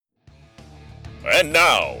And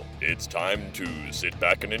now, it's time to sit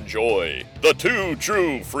back and enjoy the Two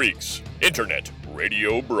True Freaks Internet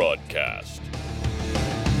Radio Broadcast.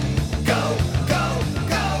 Go, go,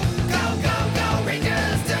 go, go, go, go,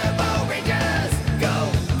 Rangers, Turbo Rangers. Go,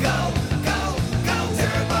 go, go, go,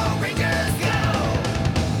 Turbo Rangers, go.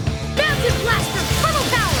 Mountain Blaster, Turbo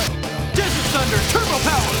Power. Desert Thunder, Turbo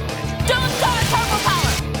Power. Dawn Star, Turbo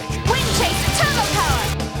Power. Wind Chaser, Turbo Power.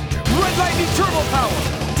 Red Lightning, Turbo Power.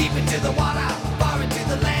 Deep into the water, far into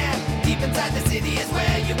the land. Deep inside the city is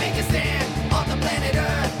where you make a stand. On the planet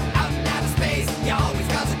Earth, out in outer space, you always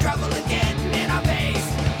causing trouble and getting in our face.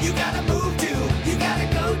 You gotta move to, you gotta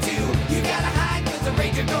go to, you gotta hide 'cause the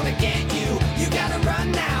Ranger gonna get you. You gotta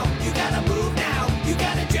run now, you gotta move now, you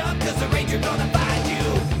gotta jump 'cause the Ranger gonna find you.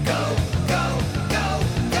 Go, go, go,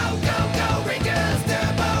 go, go, go, Rangers,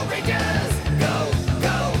 Turbo Rangers. Go,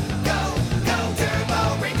 go, go, go, Turbo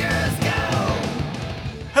Rangers, go.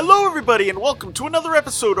 Hello everybody and welcome to another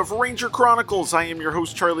episode of Ranger Chronicles. I am your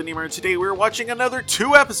host Charlie Niemeyer and today we're watching another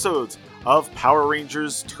 2 episodes of Power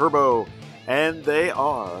Rangers Turbo. And they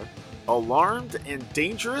are Alarmed and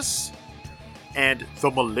Dangerous and the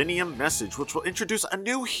Millennium Message, which will introduce a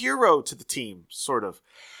new hero to the team, sort of.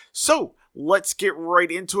 So, let's get right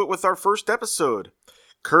into it with our first episode.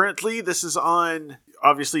 Currently, this is on,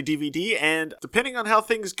 obviously, DVD, and depending on how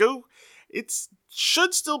things go, it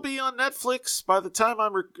should still be on Netflix by the time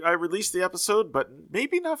I release the episode, but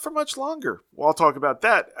maybe not for much longer. Well, I'll talk about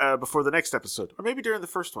that before the next episode, or maybe during the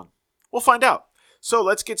first one. We'll find out. So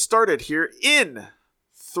let's get started here in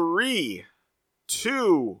 3,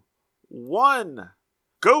 2, 1,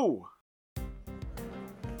 go!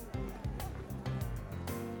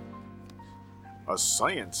 A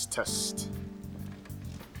science test.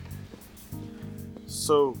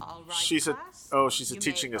 So All right, she's a class, she's a you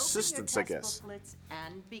teaching may open assistant, your I guess. test booklets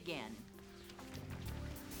and begin.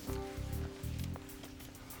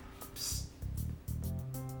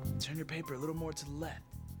 Turn your paper a little more to the left.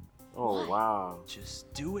 Oh wow.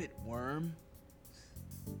 Just do it, worm.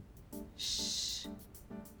 Shh.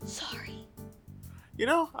 Sorry. You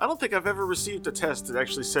know, I don't think I've ever received a test that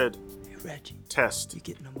actually said Hey, Reggie, test. you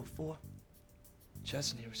get number 4?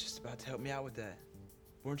 Justin here was just about to help me out with that,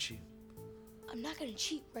 weren't you? I'm not gonna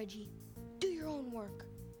cheat, Reggie. Do your own work.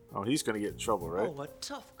 Oh, he's gonna get in trouble, right? Oh, a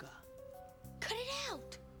tough guy. Cut it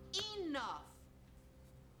out. Enough!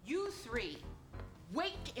 You 3,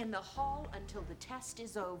 wait in the hall until the test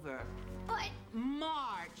is over. But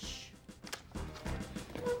March!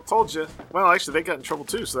 Told you. Well, actually, they got in trouble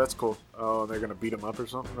too, so that's cool. Oh, they're gonna beat him up or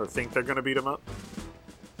something, or think they're gonna beat him up.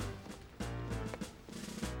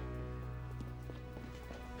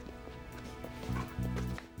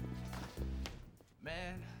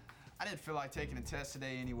 Man, I didn't feel like taking a test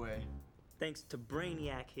today anyway. Thanks to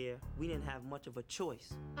Brainiac here, we didn't have much of a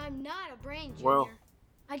choice. I'm not a brain junior. Well-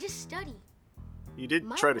 I just study. You did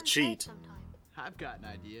Might try to run cheat. sometime. I've got an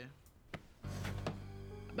idea.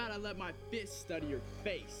 How about I let my fist study your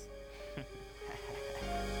face?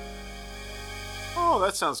 Oh,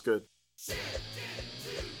 that sounds good.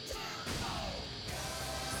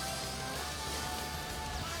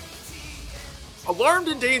 Alarmed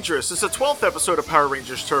and Dangerous is the 12th episode of Power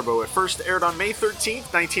Rangers Turbo. It first aired on May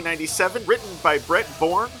 13th, 1997, written by Brett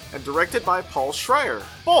Bourne and directed by Paul Schreier.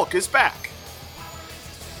 Bulk is back.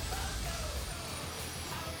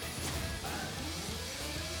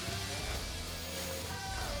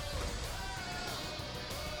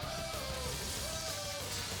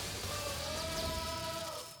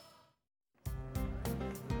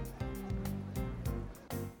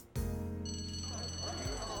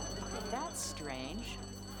 That's strange.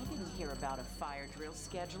 I didn't hear about a fire drill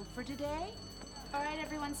scheduled for today. All right,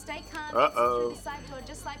 everyone, stay calm. Uh-oh. Sit through the side door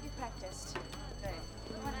just like we practiced. Good.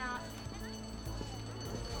 Going out.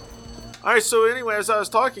 Alright, so anyway, as I was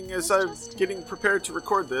talking, as I'm getting prepared to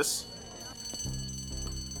record this,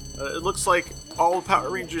 it looks like all Power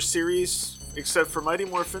Rangers series, except for Mighty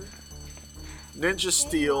Morphin, Ninja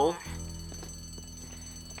Steel,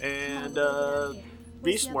 and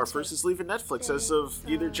Beast Morphers is leaving Netflix as of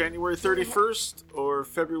either January 31st or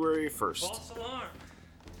February 1st. False alarm.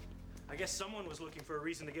 I guess someone was looking for a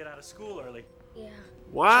reason to get out of school early. Yeah.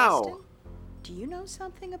 Wow, Do you know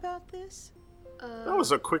something about this? that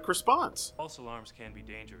was a quick response. False alarms can be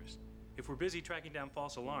dangerous. If we're busy tracking down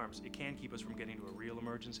false alarms, it can keep us from getting to a real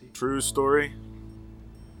emergency. True story.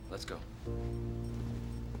 Let's go.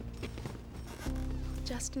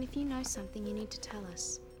 Justin, if you know something, you need to tell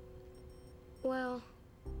us. Well,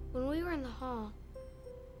 when we were in the hall,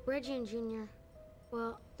 Reggie and Junior,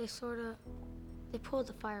 well, they pulled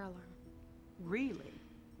the fire alarm. Really?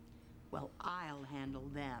 Well, I'll handle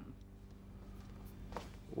them.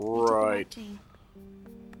 Right.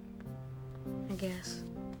 guess.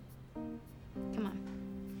 Come on.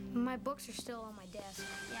 My books are still on my desk.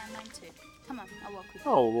 Yeah, mine too. Come on, I'll walk with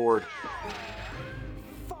you. Oh, Lord.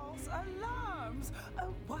 False alarms!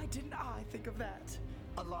 Oh, why didn't I think of that?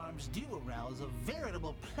 Alarms do arouse a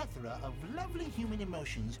veritable plethora of lovely human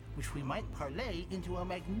emotions, which we might parlay into a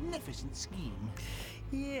magnificent scheme.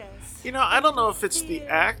 Yes. You know, I don't know if it's the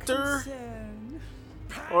actor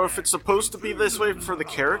or if it's supposed to be this way for the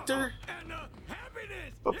character,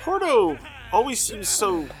 but Porto always seems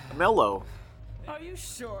so mellow. Are you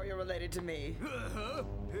sure you're related to me?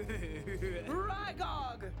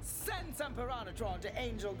 Rygog! Send some Piranatron to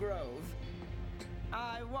Angel Grove.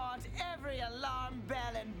 I want every alarm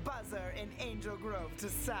bell and buzzer in Angel Grove to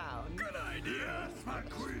sound. Good idea, my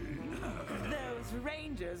queen. Those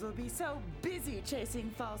rangers will be so busy chasing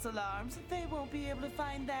false alarms that they won't be able to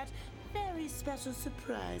find that very special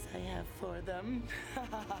surprise I have for them.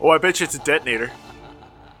 Oh, I bet you it's a detonator.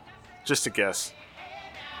 Just a guess.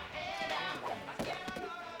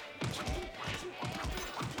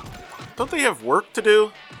 Don't they have work to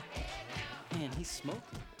do? Man, he's smoking.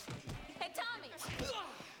 Hey, Tommy!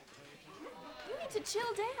 You need to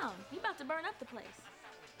chill down. You about to burn up the place.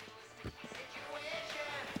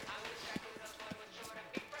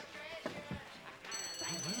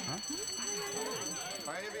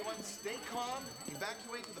 All right, everyone, stay calm.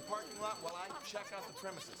 Evacuate to the parking lot while I check out the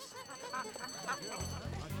premises.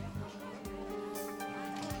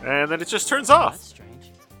 And then it just turns off. That's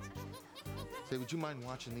strange. Say, would you mind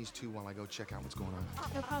watching these two while I go check out what's going on?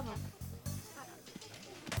 No problem.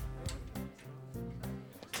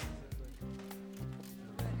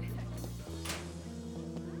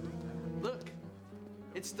 Look,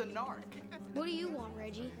 it's the narc. What do you want,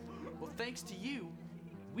 Reggie? Well, thanks to you,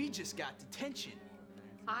 we just got detention.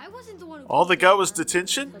 I wasn't the one who... All they got was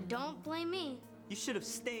detention? So don't blame me. You should have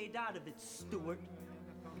stayed out of it, Stuart.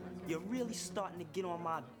 You're really starting to get on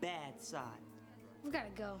my bad side. We've got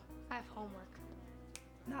to go. I have homework.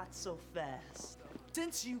 Not so fast.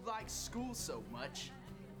 Since you like school so much,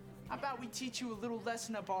 how about we teach you a little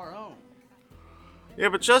lesson of our own? Yeah,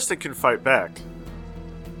 but Justin can fight back.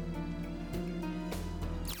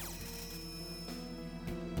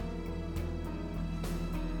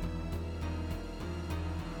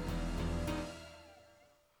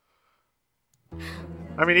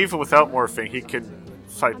 I mean, even without morphing, he can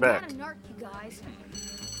fight back. I'm not a narc, you guys.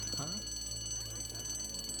 Huh?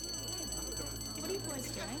 What are you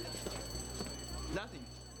boys doing? Nothing.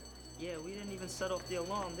 Yeah, we didn't even set off the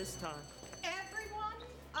alarm this time. Everyone,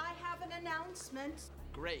 I have an announcement.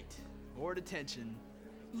 Great. More detention.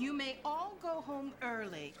 You may all go home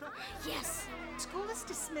early. Yes! School is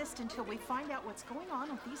dismissed until we find out what's going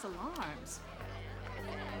on with these alarms.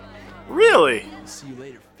 Really? See you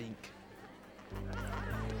later, Fink.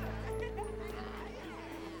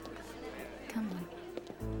 Come on.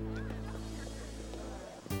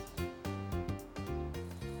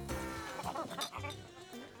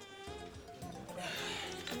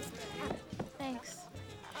 Thanks.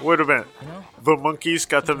 Wait a minute. You know? The monkeys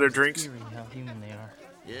got them their drinks? Eerie how human they are.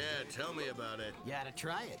 Yeah, tell me about it. You gotta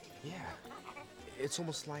try it. Yeah. It's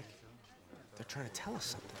almost like they're trying to tell us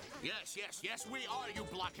something. Yes, we are, you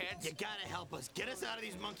blockheads. You gotta help us. Get us out of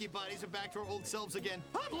these monkey bodies and back to our old selves again.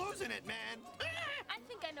 I'm losing it, man. I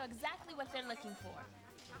think I know exactly what they're looking for.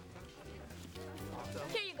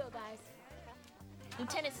 Here you go, guys.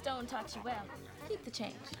 Lieutenant Stone taught you well. Keep the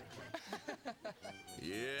change.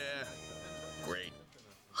 Yeah, great.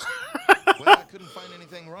 Well, I couldn't find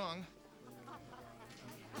anything wrong.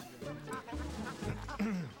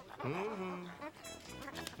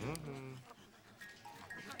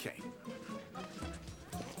 Okay.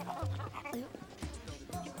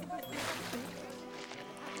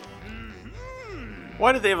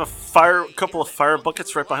 Why do they have a couple of fire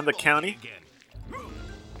buckets right behind the county?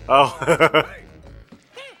 Oh.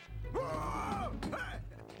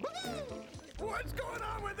 What's going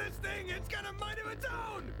on with this thing? It's got a mind of its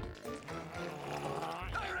own!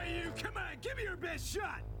 All right, you, come on, give me your best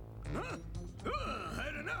shot! Huh?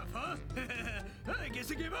 Had enough, huh? I guess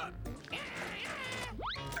I give up.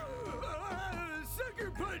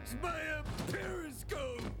 Sucker punched by a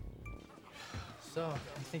periscope! So,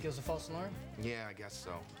 you think it was a false alarm? Yeah, I guess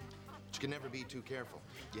so. But you can never be too careful.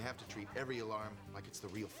 You have to treat every alarm like it's the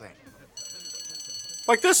real thing.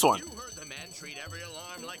 Like this one. You heard the man, treat every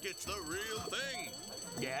alarm like it's the real thing.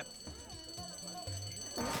 Yep.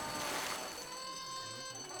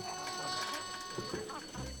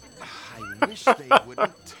 I wish they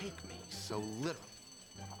wouldn't take me so literal.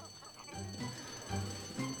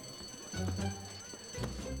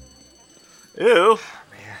 Ew.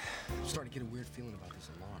 Man, I'm starting to get a weird feeling about these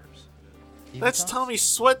alarms. That's Tommy's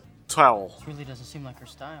sweat towel. This really doesn't seem like her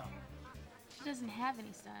style. She doesn't have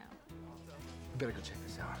any style. We better go check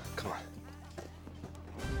this out. Come on.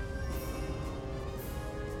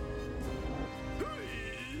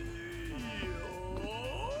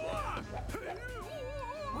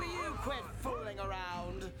 Will you quit fooling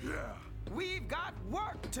around? Yeah. We've got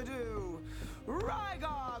work to do.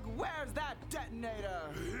 Rygog, where's that detonator?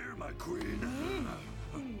 Here, my queen.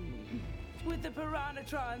 With the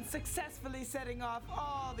Piranhatron successfully setting off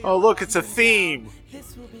all the Oh, look, it's a alarms in theme. town,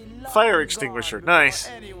 this will be long Fire extinguisher. gone before Nice.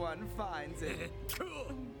 anyone finds it.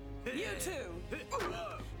 You two,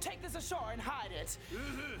 take this ashore and hide it.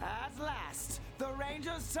 At last, the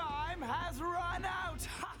Ranger's time has run out.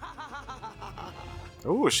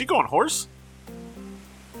 Oh, is she going horse?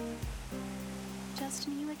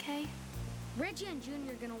 Justin, are you okay? Reggie and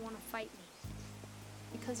Junior are gonna want to fight me.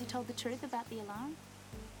 Because you told the truth about the alarm?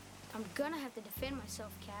 I'm gonna have to defend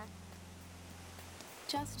myself, Kat.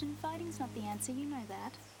 Justin, fighting's not the answer, you know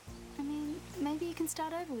that. I mean, maybe you can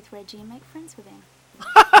start over with Reggie and make friends with him.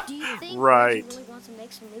 Do you think Right. Reggie really wants to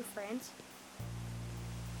make some new friends?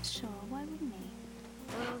 Sure, why wouldn't he?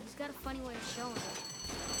 Well, he's got a funny way of showing it.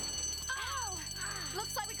 Oh!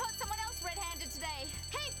 Looks like we caught someone else red-handed today.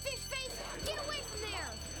 Hey, fish face! Get away from there!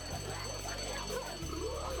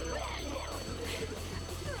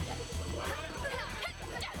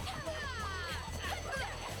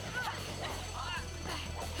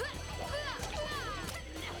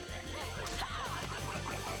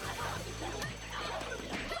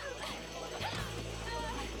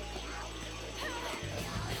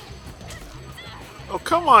 Oh,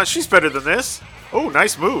 come on. She's better than this. Oh,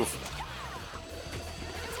 nice move.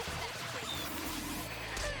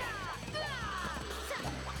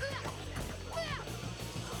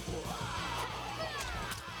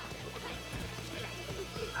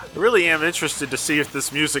 I really am interested to see if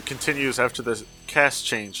this music continues after the cast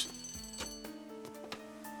change.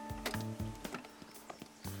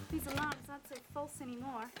 These alarms aren't so false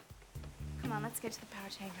anymore. Come on, let's get to the power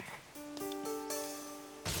chamber.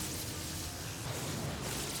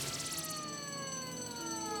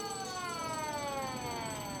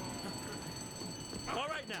 All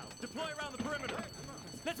right, now, deploy around the perimeter.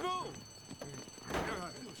 Let's move!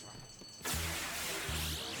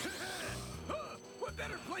 What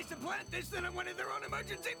better place to plant this than on one of their own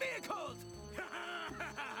emergency vehicles?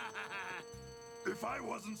 If I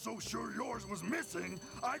wasn't so sure yours was missing,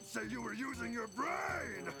 I'd say you were using your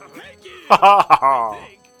brain. Thank you. I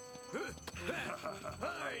think. All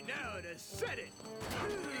right, now to set it.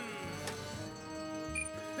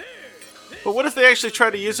 But what if they actually try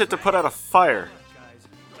to use it to put out a fire? Guys,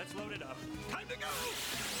 let's load it up. Time to go.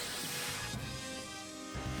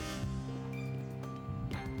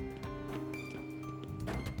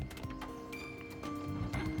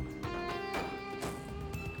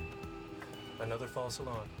 Another false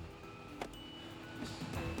alarm.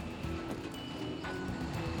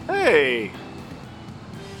 Hey!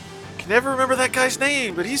 Can never remember that guy's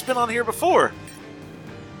name, but he's been on here before.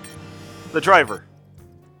 The driver.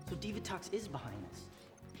 So Divatox is behind this.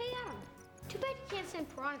 Hey, Adam. Too bad you can't send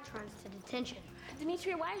Piranatrons to detention.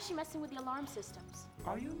 Dimitri, why is she messing with the alarm systems?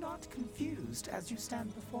 Are you not confused as you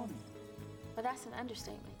stand before me? But that's an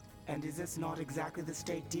understatement. And is this not exactly the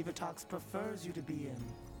state Divatox prefers you to be in?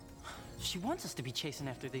 She wants us to be chasing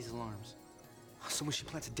after these alarms. So when she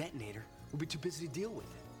plants a detonator, we'll be too busy to deal with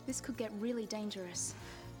it. This could get really dangerous.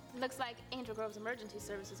 Looks like Angel Grove's emergency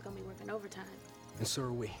service is gonna be working overtime. And so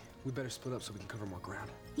are we. We better split up so we can cover more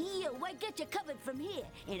ground. Yeah, I got you covered from here.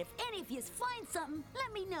 And if any of yous find something,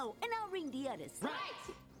 let me know, and I'll ring the others. Right!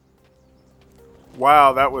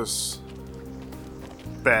 Wow, that was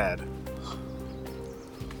bad.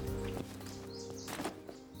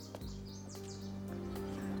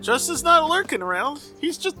 Justin's not lurking around.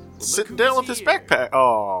 He's just sitting down with his backpack.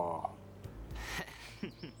 Oh.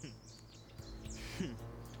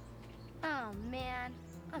 Oh, man.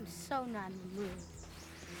 I'm so not in the mood.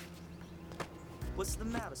 What's the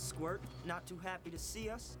matter, Squirt? Not too happy to see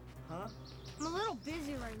us? Huh? I'm a little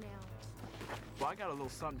busy right now. Well, I got a little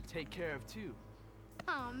something to take care of, too.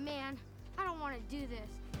 Oh, man. I don't want to do this.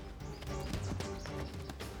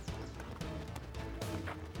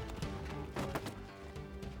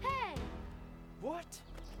 Hey! What?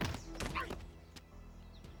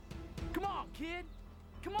 Come on, kid.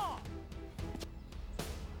 Come on.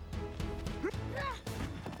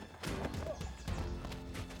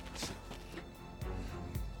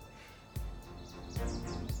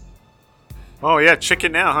 Oh, yeah,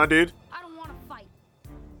 chicken now, huh, dude? I don't want to fight.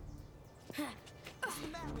 What's the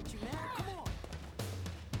matter with you, man? Come on.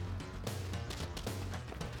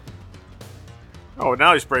 Oh,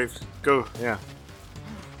 now he's brave. Go, yeah.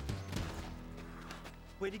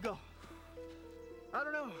 Where'd he go? I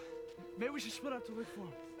don't know. Maybe we should split up to look for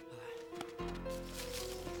him.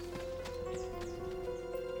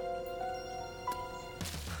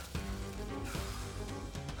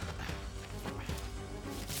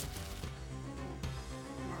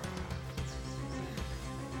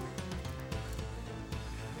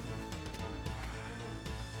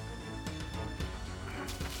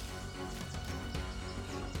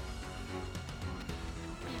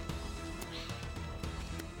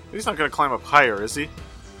 He's not gonna climb up higher, is he?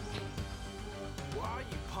 Why are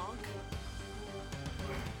you, punk?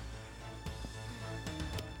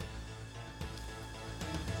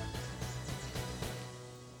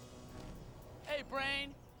 Hey,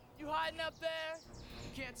 Brain. You hiding up there?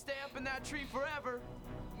 You can't stay up in that tree forever.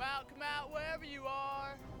 Come out, wherever you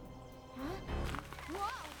are.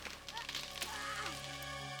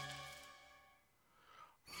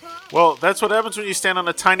 Well, that's what happens when you stand on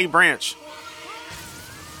a tiny branch.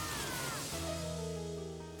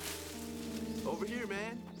 Over here,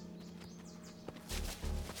 man.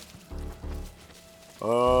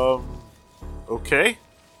 Okay.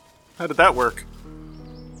 How did that work?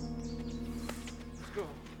 Let's go.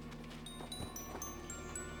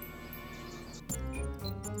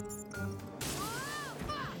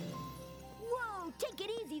 Whoa, take it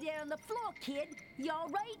easy there on the floor, kid. You all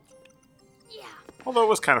right? Yeah. Although it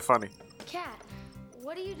was kind of funny. Cat,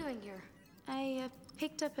 what are you doing here? I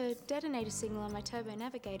picked up a detonator signal on my turbo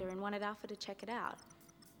navigator and wanted Alpha to check it out.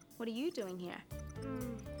 What are you doing here?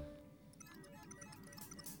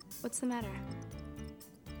 What's the matter?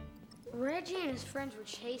 Reggie and his friends were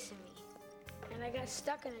chasing me, and I got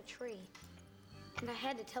stuck in a tree, and I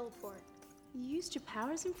had to teleport. You used your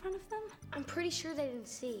powers in front of them? I'm pretty sure they didn't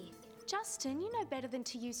see. Justin, you know better than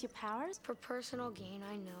to use your powers. For personal gain,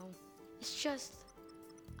 I know. It's just,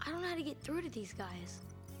 I don't know how to get through to these guys.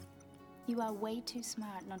 You are way too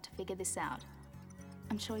smart not to figure this out.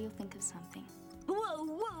 I'm sure you'll think of something. Whoa,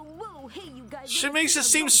 whoa, whoa. Hey, you guys. She makes it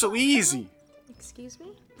seem so easy. Excuse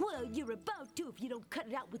me? Well, you're about to if you don't cut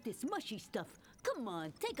it out with this mushy stuff. Come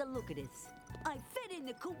on, take a look at this. I fed in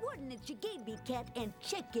the coordinates you gave me, Cat, and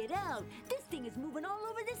check it out. This thing is moving all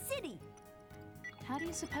over the city. How do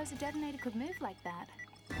you suppose a detonator could move like that?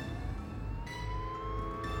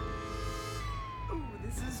 Ooh,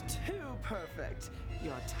 this is too perfect.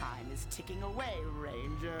 Your time is ticking away,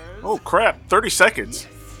 Rangers. Oh crap, 30 seconds.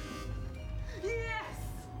 Yes!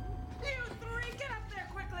 You three, get up there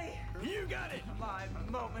quickly! You got it! My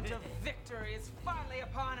moment of victory is finally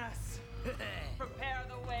upon us. Prepare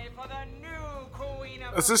the way for the new queen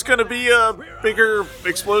of Is this gonna be a bigger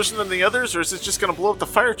explosion than the others, or is this just gonna blow up the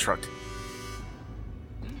fire truck?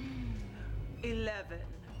 11,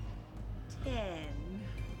 10,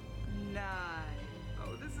 9.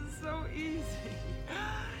 Oh, this is so easy.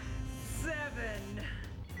 7.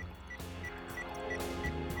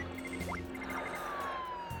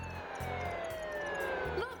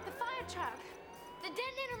 Look, the fire truck! The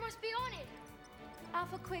detonator must be on it.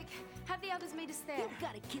 Alpha, quick. Have the others meet us there. You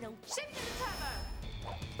got it, kiddo. Shift to the turbo!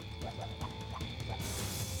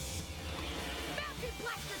 Bounty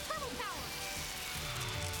blaster turbo power.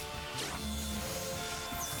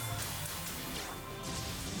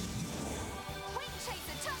 Wing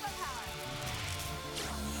chaser turbo power!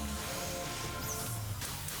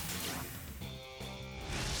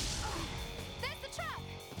 There's the truck!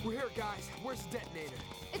 We're here, guys. Where's the detonator?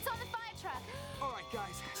 It's on the fire truck. All right,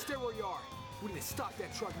 guys. Stay where you are. We need to stop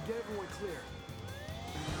that truck and get everyone clear.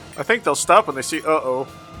 I think they'll stop when they see. Uh-oh.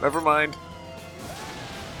 Never mind.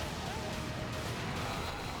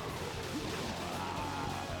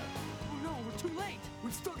 Oh no, we're too late.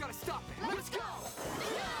 We've still got to stop it. Let's go.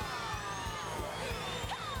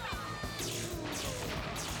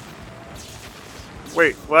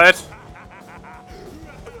 Wait, what?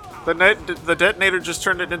 The detonator just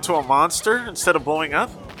turned it into a monster instead of blowing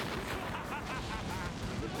up?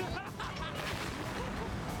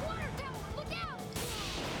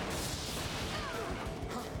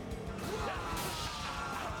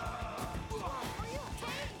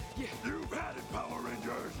 You've had it, Power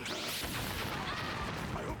Rangers.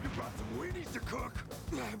 I hope you brought some Wheaties to cook.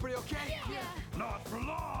 Everybody okay? Yeah. Not for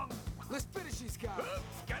long. Let's finish these guys.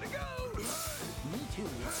 Oops, gotta go. Me too.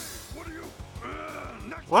 What are you?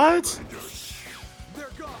 Next What? Power Rangers. They're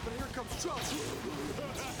gone, but here comes trouble.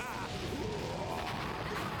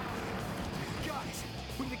 Guys,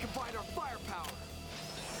 we need to combine our firepower.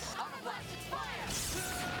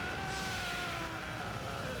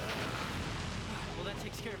 Well, that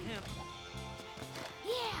takes care of him.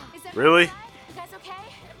 Yeah! Is that Really? You guys okay?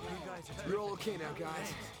 You're all okay now,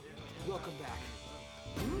 guys. Welcome back.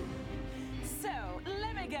 So,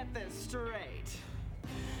 let me get this straight.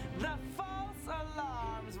 The false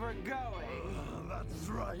alarms were going. That's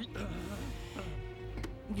right.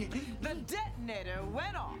 The detonator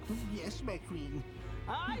went off. Yes, my queen.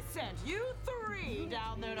 I sent you 3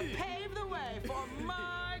 down there to pave the way for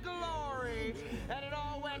my glory, and it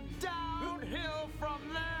all went downhill from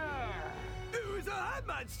there. It was a hot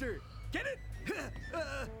monster. Get it?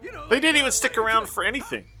 They didn't even stick around for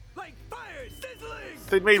anything. Like fire sizzling.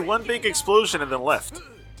 They made one big explosion and then left.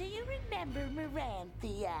 Do you remember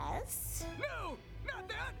Maranthias? No, not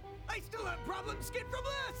that. I still have problem skin from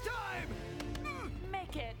last time.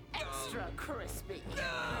 Make it extra crispy.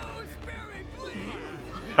 No, spare me, please.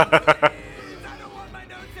 I don't want my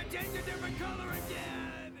nose to change a different color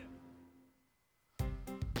again.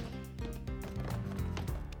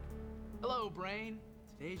 Hello, Brain.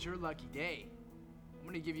 Today's your lucky day. I'm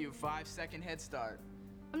gonna give you a 5-second head start.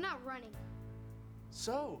 I'm not running.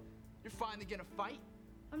 So, you're finally gonna fight?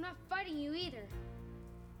 I'm not fighting you either.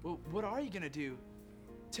 Well, what are you gonna do?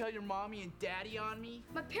 Tell your mommy and daddy on me?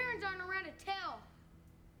 My parents aren't around to tell.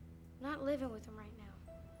 I'm not living with them right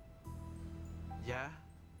now. Yeah?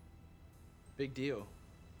 Big deal.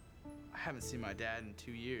 I haven't seen my dad in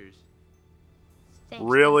 2 years. Thanks,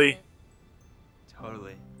 Really?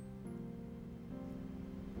 Totally.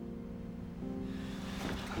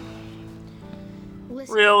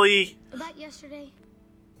 Listen, Really? about yesterday,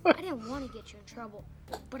 I didn't want to get you in trouble,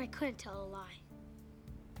 but I couldn't tell a lie.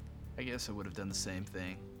 I guess I would have done the same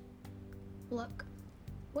thing. Look,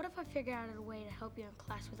 what if I figured out a way to help you in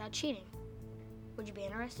class without cheating? Would you be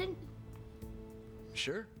interested?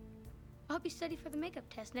 Sure. I'll help you study for the makeup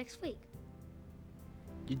test next week.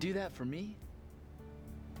 You do that for me?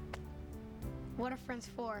 What are friends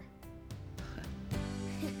for?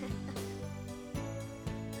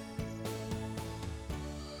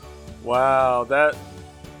 Wow, that...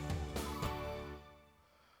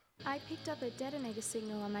 I picked up a detonator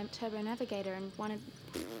signal on my turbo navigator and wanted...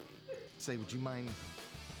 Say, would you mind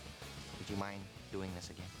doing this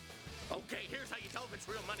again? Okay, here's how you tell if it's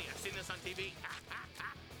real money. I've seen this on TV.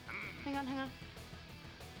 Hang on.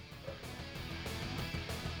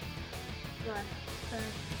 Go on.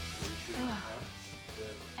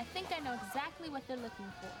 I think I know exactly what they're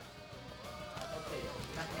looking for.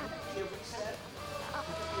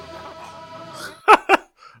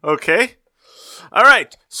 Okay. All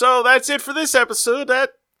right. So that's it for this episode.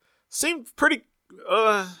 That seemed pretty...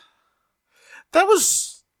 that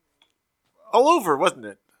was all over, wasn't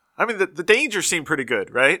it? I mean, the danger seemed pretty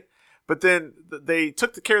good, right? But then they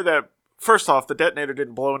took care of that. First off, the detonator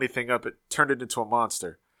didn't blow anything up. It turned it into a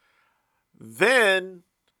monster. Then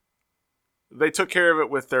they took care of it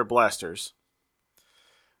with their blasters.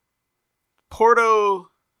 Porto,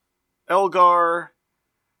 Elgar,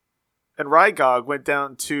 and Rygog went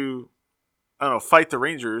down to, I don't know, fight the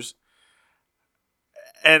Rangers.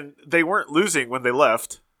 And they weren't losing when they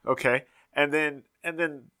left. Okay. And then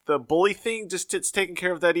the bully thing just it's taking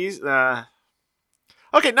care of that easy.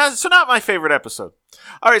 Okay, not my favorite episode.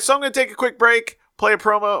 All right, so I'm going to take a quick break, play a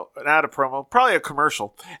promo, not a promo, probably a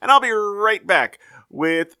commercial, and I'll be right back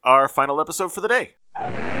with our final episode for the day.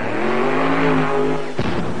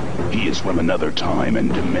 He is from another time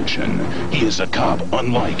and dimension. He is a cop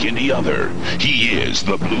unlike any other. He is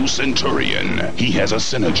the Blue Centurion. He has a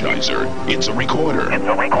synergizer. It's a recorder.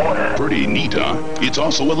 Pretty neat, huh? It's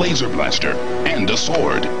also a laser blaster and a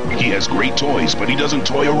sword. He has great toys, but he doesn't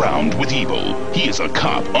toy around with evil. He is a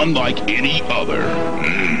cop unlike any other.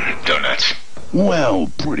 Donuts. Well,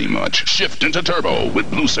 pretty much. Shift into Turbo with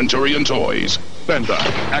Blue Centurion toys. Banta,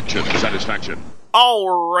 action, satisfaction.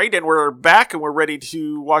 All right, and we're back, and we're ready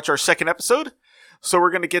to watch our second episode. So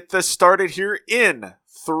we're going to get this started here in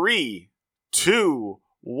 3, 2,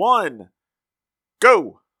 1,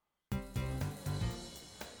 go!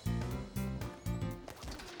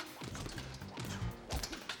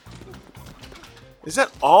 Is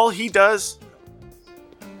that all he does?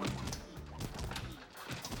 Here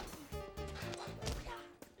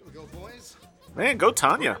we go, boys. Man, go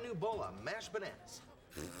Tanya. Brand new bowl of mashed bananas.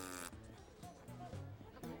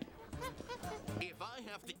 If I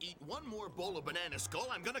have to eat one more bowl of banana skull,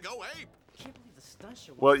 I'm gonna go ape. Can't believe the stunt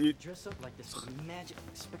show. Well, you dress up like this magic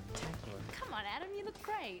spectacular. Come on, Adam, you look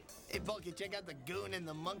great. Hey, Bulky, check out the goon in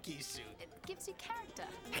the monkey suit. It gives you character.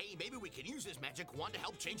 Hey, maybe we can use this magic wand to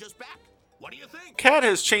help change us back. What do you think? Kat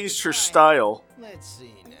has changed her style. Let's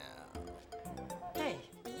see now. Hey.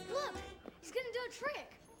 Look, he's gonna do a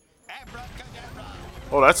trick. Abracadabra.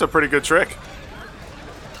 Oh, that's a pretty good trick.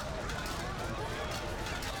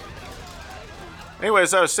 Anyway,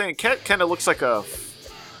 as I was saying, Kat kind of looks like a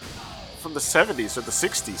from the 70s or the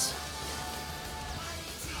 60s.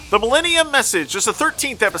 The Millennium Message is the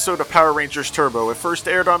 13th episode of Power Rangers Turbo. It first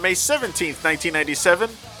aired on May 17th, 1997,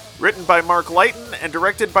 written by Mark Lighton and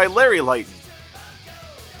directed by Larry Lighton.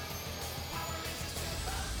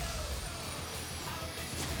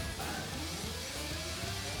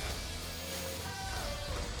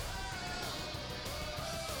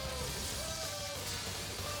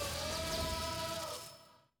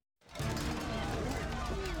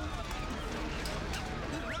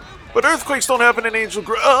 But earthquakes don't happen in Angel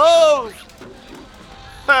Grove. Oh!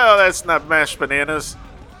 Oh, that's not mashed bananas.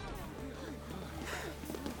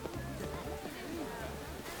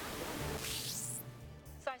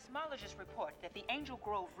 Seismologists report that the Angel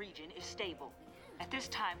Grove region is stable. At this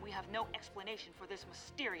time, we have no explanation for this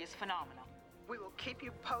mysterious phenomenon. We will keep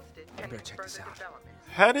you posted pending further developments.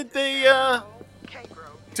 How did they,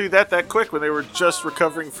 do that quick when they were just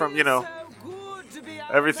recovering from,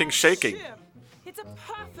 everything shaking? It's a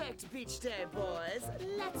perfect beach day, boys.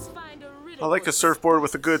 Let's find a really I like a surfboard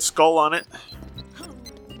with a good skull on it.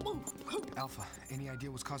 Alpha, any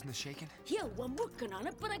idea what's causing the shaking? Yo, I'm working on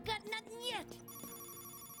it, but I got nothing yet.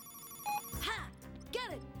 Ha!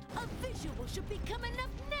 Got it! A visual should be coming up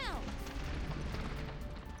now.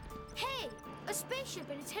 Hey! A spaceship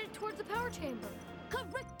and it's headed towards the power chamber.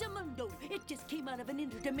 Correctamundo! It just came out of an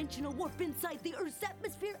interdimensional warp inside the Earth's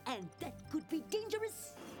atmosphere, and that could be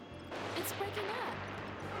dangerous. It's breaking up.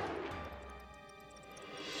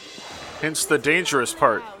 Hence the dangerous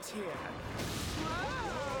part.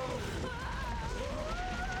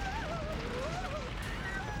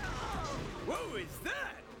 Whoa, is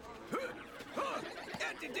that?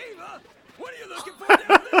 Anti-Diva, what are you looking for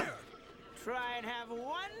down there? Try and have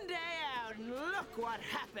one day out and look what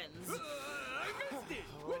happens. I missed it.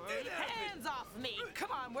 What did happen? Hands off me.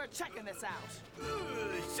 Come on, we're checking this out.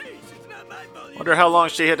 Sheesh, it's not my fault. Wonder how long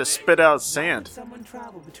she had to spit out sand. Someone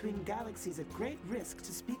travel between galaxies at great risk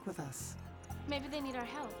to speak with us. Maybe they need our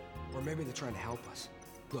help. Or maybe they're trying to help us.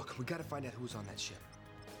 Look, we gotta find out who's on that ship.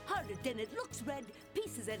 Harder than it looks, Red.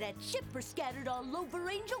 Pieces of that ship are scattered all over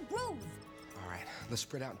Angel Grove. All right, let's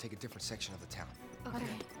spread out and take a different section of the town. Okay.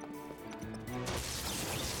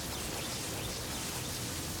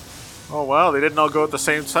 Oh wow, they didn't all go at the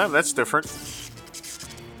same time. That's different.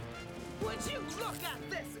 Would you look at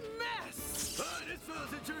this mess?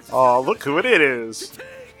 Oh, look who it is.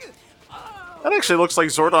 That actually looks like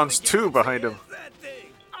Zordon's 2 behind him.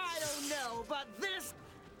 I don't know, but this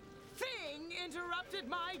thing interrupted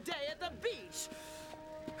my day at the beach.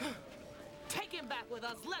 Take him back with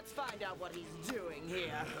us. Let's find out what he's doing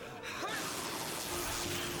here.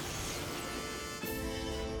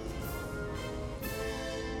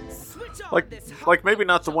 Like maybe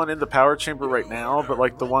not the one in the power chamber right now, but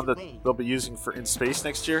like the one that they'll be using for in space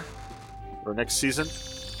next year or next season.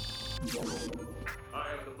 I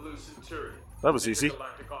am the Blue Centurion. That was easy.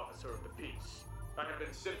 Galactic officer of the peace. I have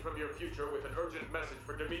been sent from your future with an urgent message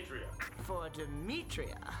for Demetria. For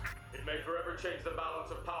Demetria? It may forever change the balance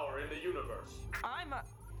of power in the universe. I'm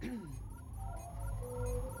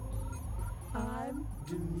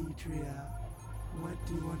Demetria. What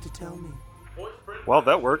do you want to tell me? Well,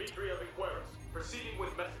 that worked. Demetria of Aquarius, proceeding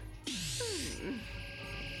with message. The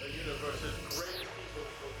universe's greatest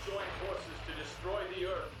peoples will join forces to destroy the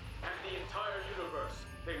Earth and the entire universe.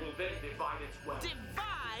 They will then divide its wealth.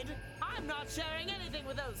 Divide? I'm not sharing anything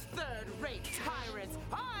with those third-rate tyrants.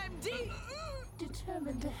 I'm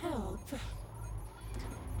determined to help.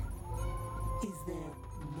 Is there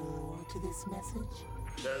more to this message?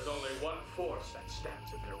 There's only one force that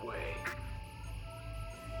stands in their way.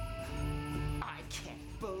 I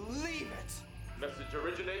can't believe it! Message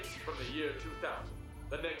originates from the year 2000,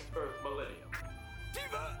 the next Earth Millennium.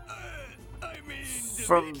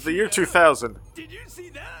 From the year 2000. Did you see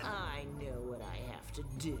that? I know what I have to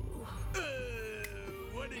do.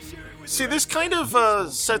 See, this kind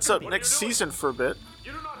of sets up next season for a bit.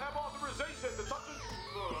 You do not have authorization to touch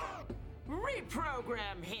it.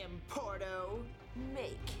 Reprogram him, Porto.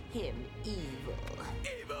 Make him evil.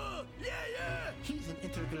 Evil! Yeah! He's an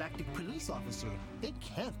intergalactic police officer. They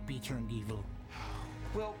can't be turned evil.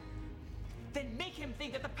 Well, then make him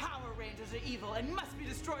think that the Power Rangers are evil and must be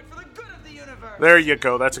destroyed for the good of the universe. There you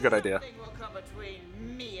go. That's a good idea. Nothing will come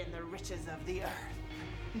between me and the riches of the Earth.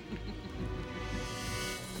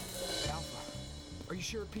 Alpha, are you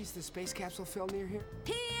sure a piece of the space capsule fell near here?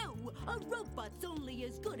 Ew! A robot's only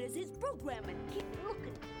as good as his programming. Keep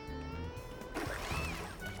looking.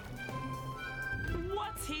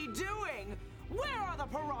 What's he doing? Where are the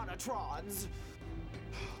Piranhatrons?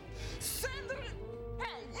 Send them...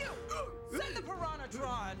 Hey, you! Send the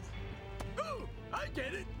Piranhatron! I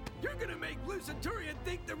get it. You're gonna make Blue Centurion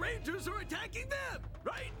think the Rangers are attacking them,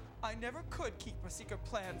 right? I never could keep a secret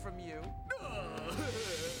plan from you.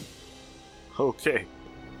 Okay.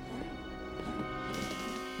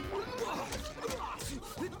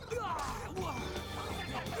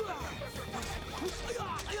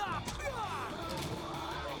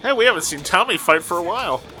 Hey, we haven't seen Tommy fight for a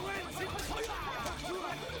while.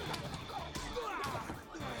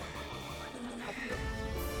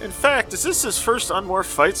 In fact, is this his first unmorphed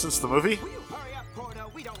fight since the movie? Hurry up,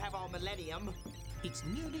 Porto. We don't have all Millennium. It's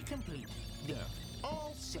nearly complete. There.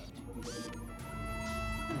 All set.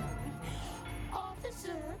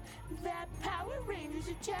 Officer, that Power Ranger's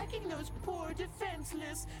attacking those poor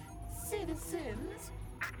defenseless citizens.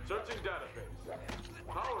 Searching database.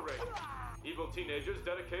 Power Rangers. Evil teenagers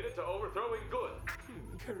dedicated to overthrowing good.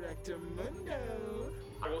 Correctamundo.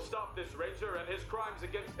 I will stop this ranger and his crimes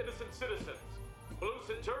against innocent citizens. Blue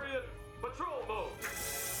Centurion, patrol mode.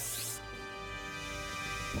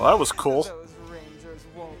 Well, that was cool. Those Rangers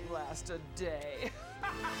won't last a day.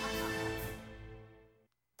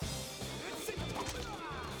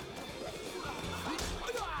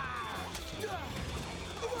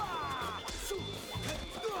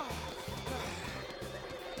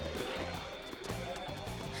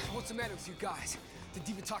 What's the matter with you guys? Did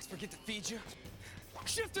Divatox forget to feed you?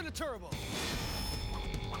 Shift to the turbo.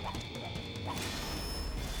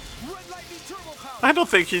 Red lightning turbo power. I don't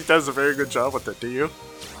think he does a very good job with it, do you?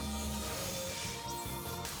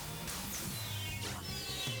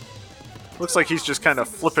 Looks like he's just kind of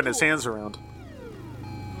flipping his hands around.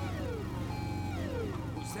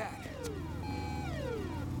 Who's that?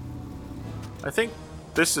 I think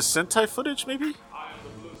this is Sentai footage, maybe? I am the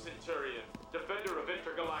Blue Centurion, defender of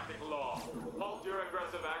intergalactic law. Halt your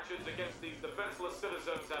aggressive actions against these defenseless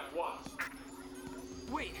citizens at once.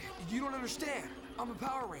 Wait, you don't understand. I'm a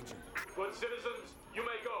Power Ranger. Good citizens, you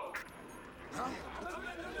may go. Huh?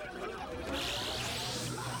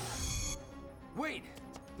 Wait,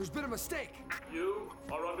 there's been a mistake. You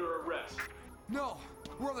are under arrest. No,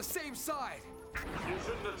 we're on the same side. You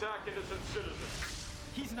shouldn't attack innocent citizens.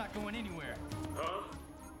 He's not going anywhere. Huh?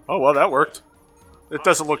 Oh, well, that worked. It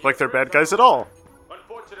doesn't look like they're bad guys at all.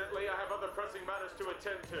 Unfortunately, I have other pressing matters to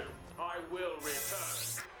attend to. I will return.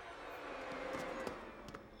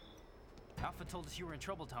 Alpha told us you were in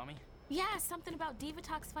trouble, Tommy. Yeah, something about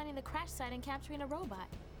Divatox finding the crash site and capturing a robot.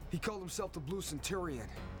 He called himself the Blue Centurion.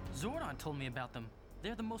 Zordon told me about them.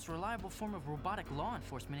 They're the most reliable form of robotic law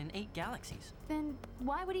enforcement in 8 galaxies. Then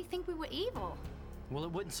why would he think we were evil? Well,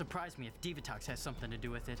 it wouldn't surprise me if Divatox has something to do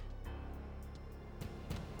with it.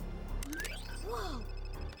 Whoa!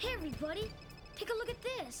 Hey, everybody! Take a look at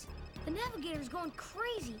this. The navigator's going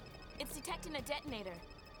crazy. It's detecting a detonator.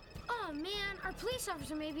 Oh man, our police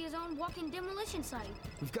officer may be his own walking demolition site.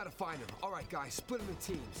 We've got to find him. All right, guys, split him in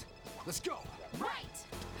teams. Let's go. Right!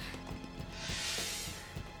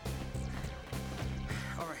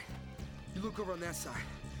 All right, you look over on that side.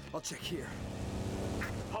 I'll check here.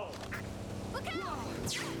 Halt! Look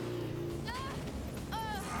out!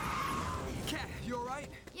 Cat, you all right?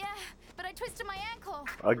 Yeah, but I twisted my ankle.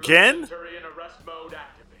 Again? Centurion arrest mode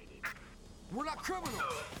activated. We're not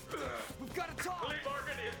criminals. We've got to talk. Plea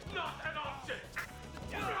bargain is not an option.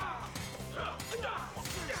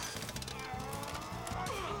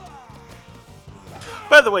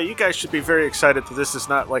 By the way, you guys should be very excited that this is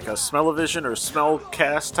not like a smell-o-vision or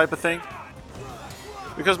smell-cast type of thing.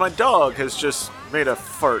 Because my dog has just made a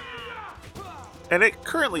fart. And it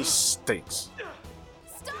currently stinks.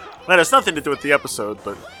 That has nothing to do with the episode,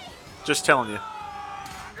 but just telling you.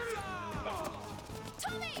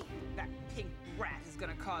 That pink rat is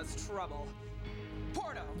gonna cause trouble.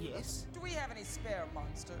 Porto! Yes? Do we have any spare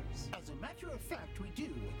monsters? As a matter of fact, we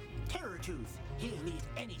do. Terror Tooth. He'll eat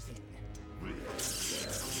anything.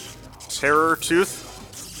 Terror Tooth?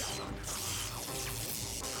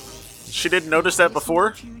 She didn't notice that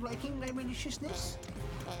before? You liking my maliciousness?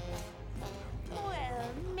 Well,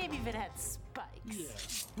 maybe if it had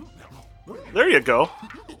spikes. There you go.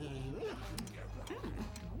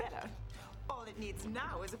 Better. All it needs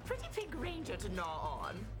now is a pretty pink ranger to gnaw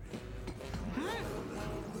on.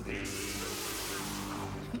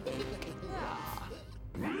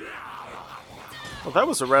 Well, that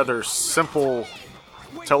was a rather simple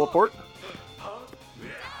teleport.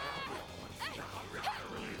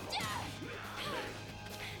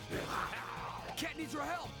 Cat needs your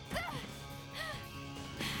help.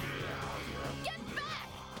 Get back!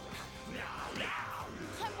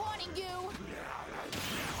 I'm warning you.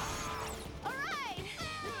 All right.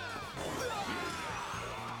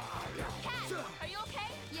 Cat, are you okay?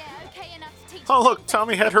 Yeah, okay enough to teach. Oh, look,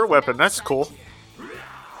 Tommy had her weapon. That's cool.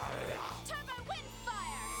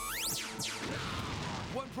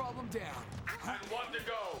 One problem down. And one to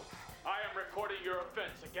go.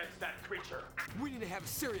 against that creature. We need to have a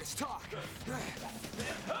serious talk.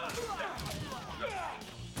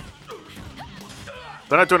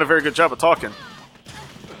 They're not doing a very good job of talking.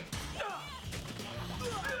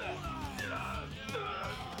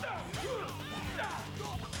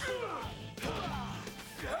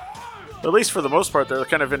 At least for the most part, they're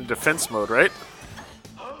kind of in defense mode, right?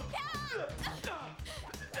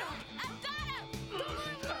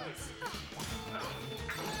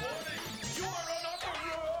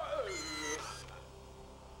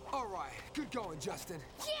 All right, good going, Justin.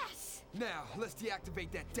 Yes! Now, let's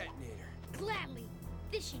deactivate that detonator. Gladly.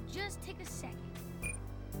 This should just take a second.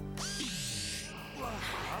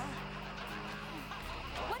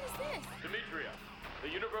 What is this? Demetria, the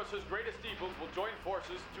universe's greatest evils will join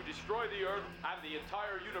forces to destroy the Earth and the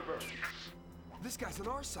entire universe. This guy's on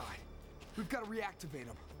our side. We've got to reactivate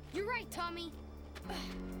him. You're right, Tommy.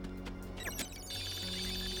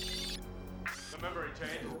 The memory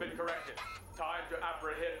change has been corrected. Time to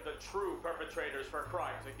apprehend the true perpetrators for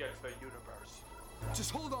crimes against the universe.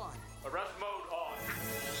 Just hold on. Arrest mode on.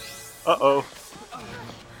 Uh-oh.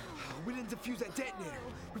 We didn't defuse that detonator.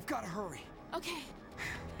 We've got to hurry. Okay.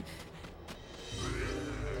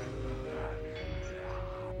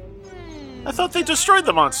 I thought they destroyed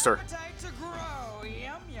the monster. Appetite to grow.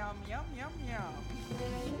 Yum, yum, yum, yum,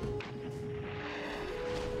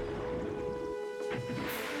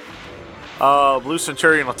 yum. Blue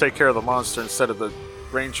Centurion will take care of the monster instead of the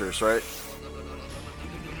Rangers, right?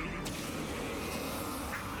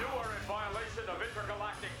 You are in violation of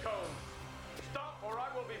intergalactic code. Stop or I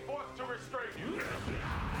will be forced to restrain you.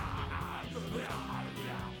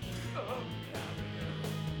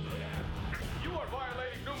 You are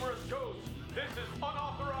violating numerous codes. This is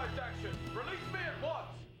unauthorized action. Release me at once.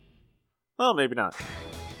 Well, maybe not.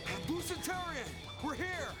 Blue Centurion, we're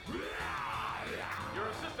here. Your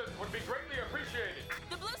assistance would be greatly appreciated.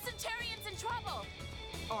 The Blue Centurion's in trouble.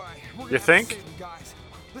 All right, we're You gonna have to think? save him, guys.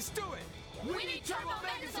 Let's do it. We need Turbo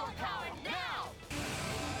Megazord power now.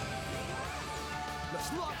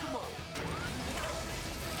 Let's lock him up.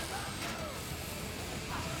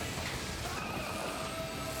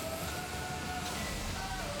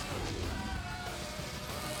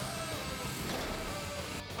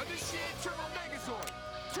 Initiate Turbo Megazord.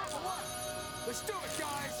 Turbo up. Let's do it,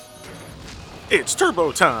 guys. It's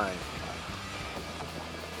turbo time.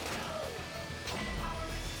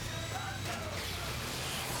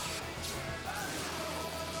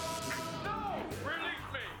 Release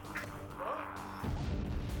me! Huh?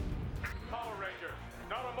 Power Rangers,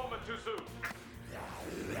 not a moment too soon.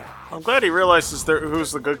 I'm glad he realizes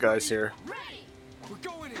who's the good guys here. We're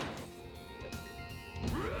going in.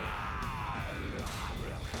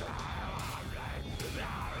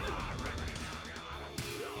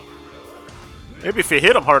 Maybe if you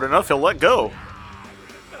hit him hard enough, he'll let go.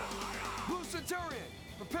 Blue Centurion,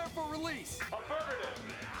 prepare for release. Affirmative.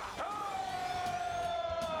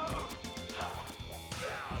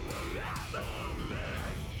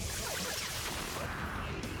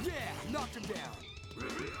 Yeah, knocked him down.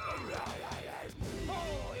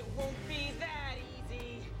 Oh, it won't be that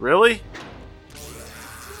easy. Really?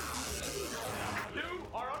 You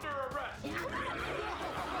are under arrest.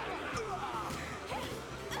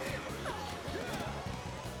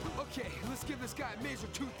 Okay, let's give this guy a major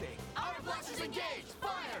toothache. Our blasters engaged!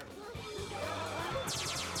 Fire!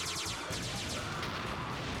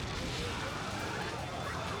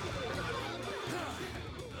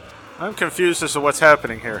 I'm confused as to what's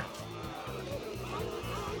happening here.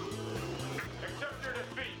 Accept your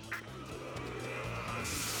defeat.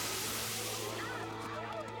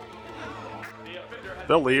 The offender has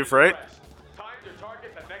They'll leave, right? Time to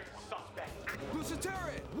target the next suspect. Blue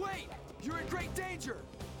Centurion, wait! You're in great danger.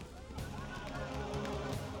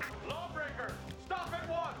 Lawbreaker, stop at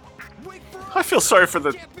once. Wait for us. I feel sorry for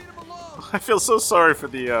the. Can't beat him alone. I feel so sorry for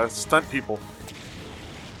the stunt people.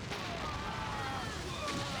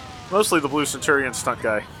 Mostly the Blue Centurion stunt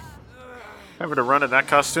guy. Having to run in that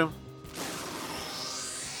costume.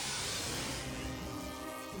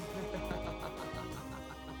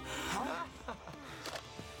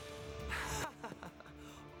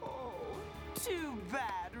 Oh, too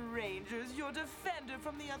bad, Rangers. Your defender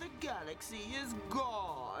from the other galaxy is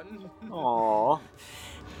gone. Aww.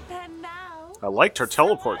 And now, I liked her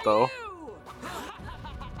teleport though.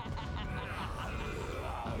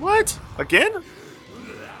 What? Again?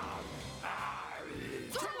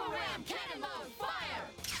 Turbo Ram Cannon Mode, fire!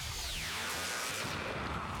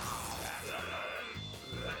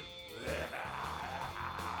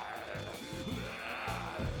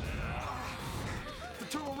 The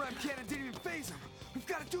turbo ram cannon didn't even phase him. We've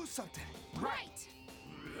got to do something. Right!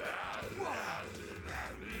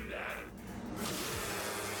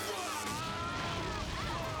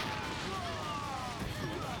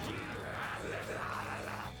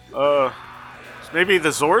 Maybe the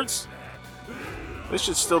Zords? They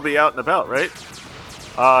should still be out and about, right?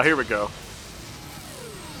 Here we go.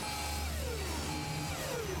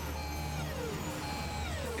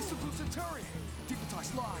 It's the Blue Centurion.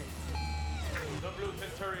 Deepatalk's live. The Blue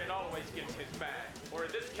Centurion always gets his bag, or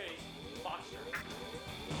in this case, monster.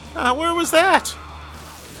 Where was that?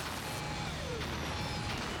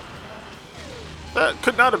 That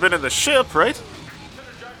could not have been in the ship, right?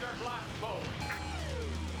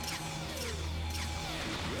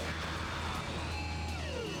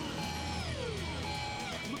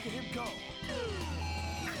 Look at him go.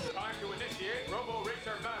 Time to initiate Robo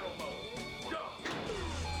Racer battle mode. Go!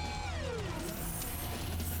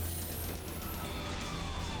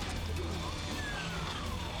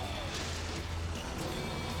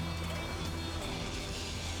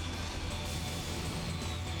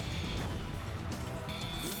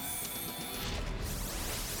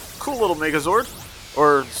 Cool little Megazord.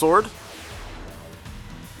 Or Zord.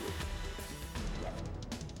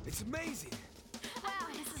 It's amazing. Wow,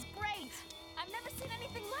 this is great. I've never seen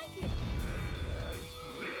anything like it.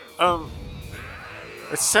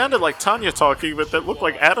 It sounded like Tanya talking, but that looked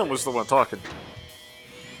like Adam was the one talking.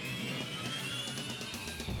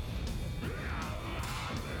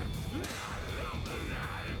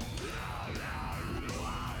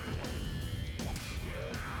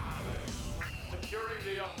 Securing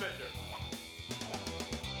the offender.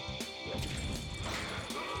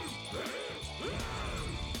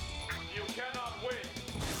 You cannot win.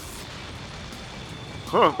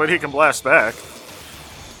 Huh, but he can blast back.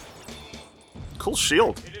 Cool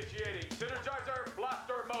shield. Initiating Synergizer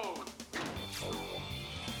Blaster mode.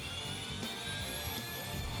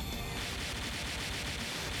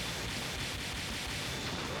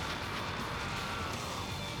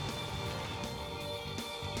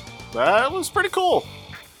 That was pretty cool.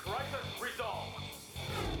 Crisis resolved.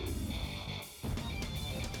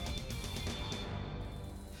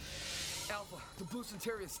 Alpha, the Blue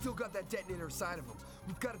Centurion's still got that detonator inside of him.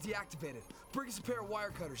 We've got to deactivate it. Bring us a pair of wire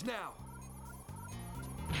cutters now.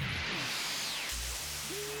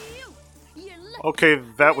 You're lucky Okay,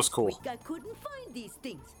 that was cool. I couldn't find these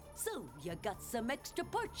things. So, you got some extra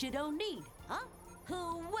parts you don't need, huh?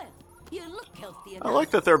 Oh, well, you look healthy enough. I like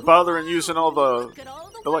that they're bothering using all the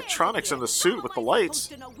electronics in the suit with the lights.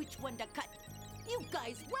 To know which one to cut. You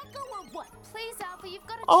guys wacko or what? Please, Alpha, you've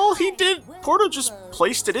got to Oh, he did. Porto just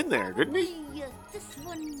placed it in there, didn't he? This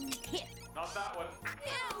one here. Not that one.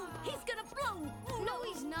 No, he's gonna blow. No,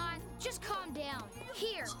 he's not. Just calm down.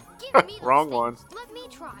 Here, give me those Wrong things. one. Let me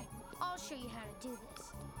try. I'll show you how to do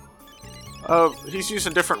this. He's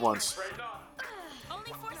using different ones.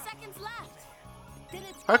 Only 4 seconds left. Then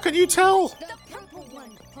it's How can you tell? the purple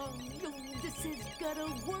one. Oh, no, this is gonna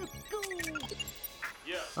work.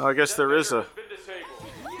 Yes. Oh, I guess there is a. Been disabled.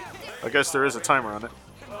 I guess there is a timer on it.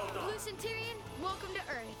 Blue Centurion, welcome to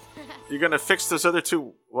Earth. You gonna fix those other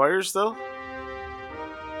two wires though? Alpha,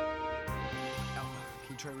 can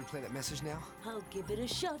you try to replay that message now? I'll give it a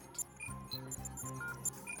shot.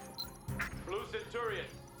 Blue Centurion,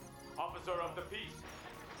 officer of the peace.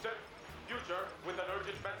 Sent future with an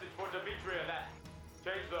urgent message for Demetria that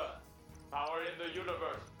change the power in the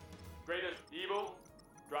universe. Greatest evil,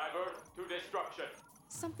 driver to destruction.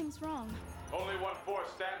 Something's wrong. Only one force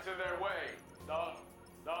stands in their way.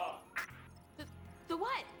 The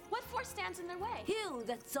what? What force stands in their way? Hill,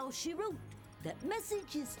 that's all she wrote. That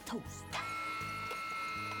message is toast.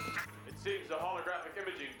 It seems the holographic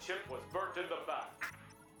imaging chip was burnt in the back.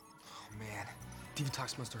 Oh, man.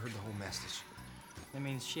 Deepatalk's must have heard the whole message. That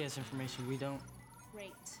means she has information we don't.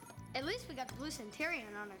 Great. At least we got the Blue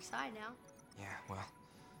Centurion on our side now. Yeah, well,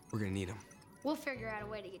 we're gonna need him. We'll figure out a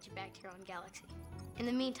way to get you back here on Galaxy. In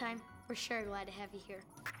the meantime, we're sure glad to have you here.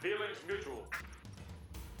 Feelings mutual.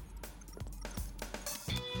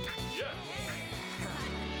 Yes.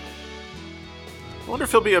 I wonder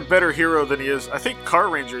if he'll be a better hero than he is. I think Car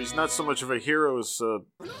Ranger, he's not so much of a hero as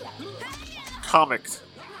comic.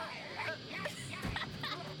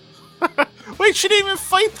 Wait, she didn't even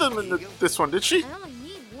fight them in this one, did she? I only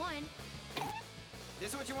need one.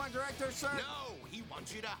 This is what you want, Director, sir? No, he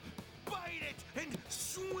wants you to bite it and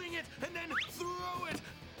swing it and then throw it.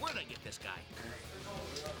 Where'd I get this guy?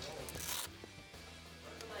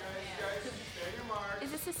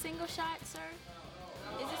 Is this a single shot, sir?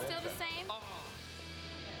 Is it still the same?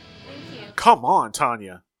 Thank you. Come on,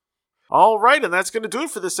 Tanya. All right, and that's going to do it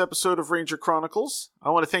for this episode of Ranger Chronicles. I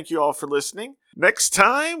want to thank you all for listening. Next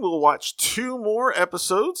time, we'll watch 2 more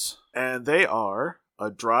episodes, and they are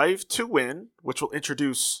A Drive to Win, which will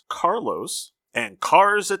introduce Carlos, and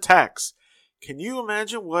Cars Attacks. Can you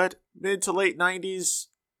imagine what mid to late 90s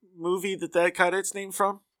movie that got its name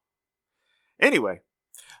from? Anyway,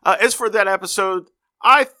 as for that episode,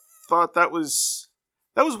 I thought that was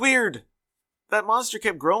weird. That monster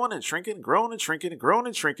kept growing and shrinking, growing and shrinking, and growing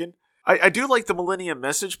and shrinking. I do like the Millennium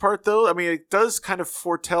message part, though. I mean, it does kind of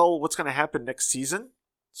foretell what's going to happen next season,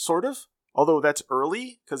 sort of. Although that's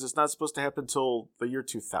early, because it's not supposed to happen until the year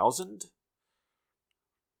 2000.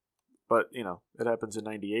 But, you know, it happens in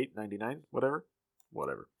 98, 99, whatever.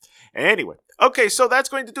 Anyway, okay, so that's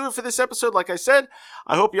going to do it for this episode. Like I said,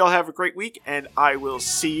 I hope you all have a great week, and I will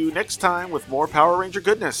see you next time with more Power Ranger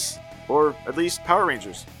goodness. Or at least Power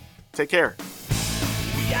Rangers. Take care.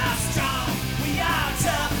 We are strong, we are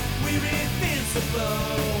tough, we're invincible.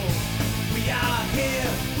 We are here,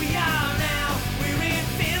 we are now, we're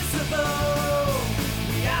invincible.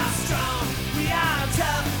 We are strong, we are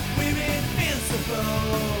tough, we're invincible.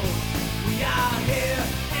 We are here,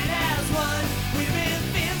 and as one, we're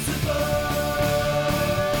invincible.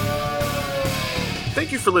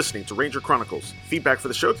 Thank you for listening to Ranger Chronicles. Feedback for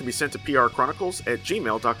the show can be sent to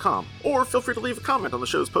prchronicles@gmail.com, or feel free to leave a comment on the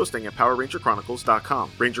show's posting at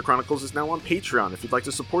powerrangerchronicles.com. Ranger Chronicles is now on Patreon. If you'd like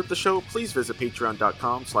to support the show, please visit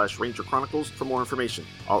patreon.com/rangerchronicles for more information.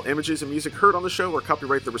 All images and music heard on the show are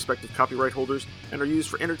copyright the respective copyright holders and are used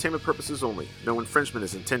for entertainment purposes only. No infringement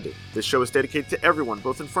is intended. This show is dedicated to everyone,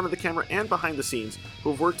 both in front of the camera and behind the scenes,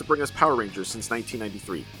 who have worked to bring us Power Rangers since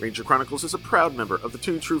 1993. Ranger Chronicles is a proud member of the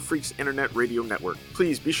Two True Freaks Internet Radio Network.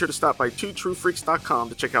 Please be sure to stop by twotruefreaks.com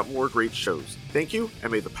to check out more great shows. Thank you,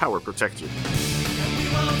 and may the power protect you.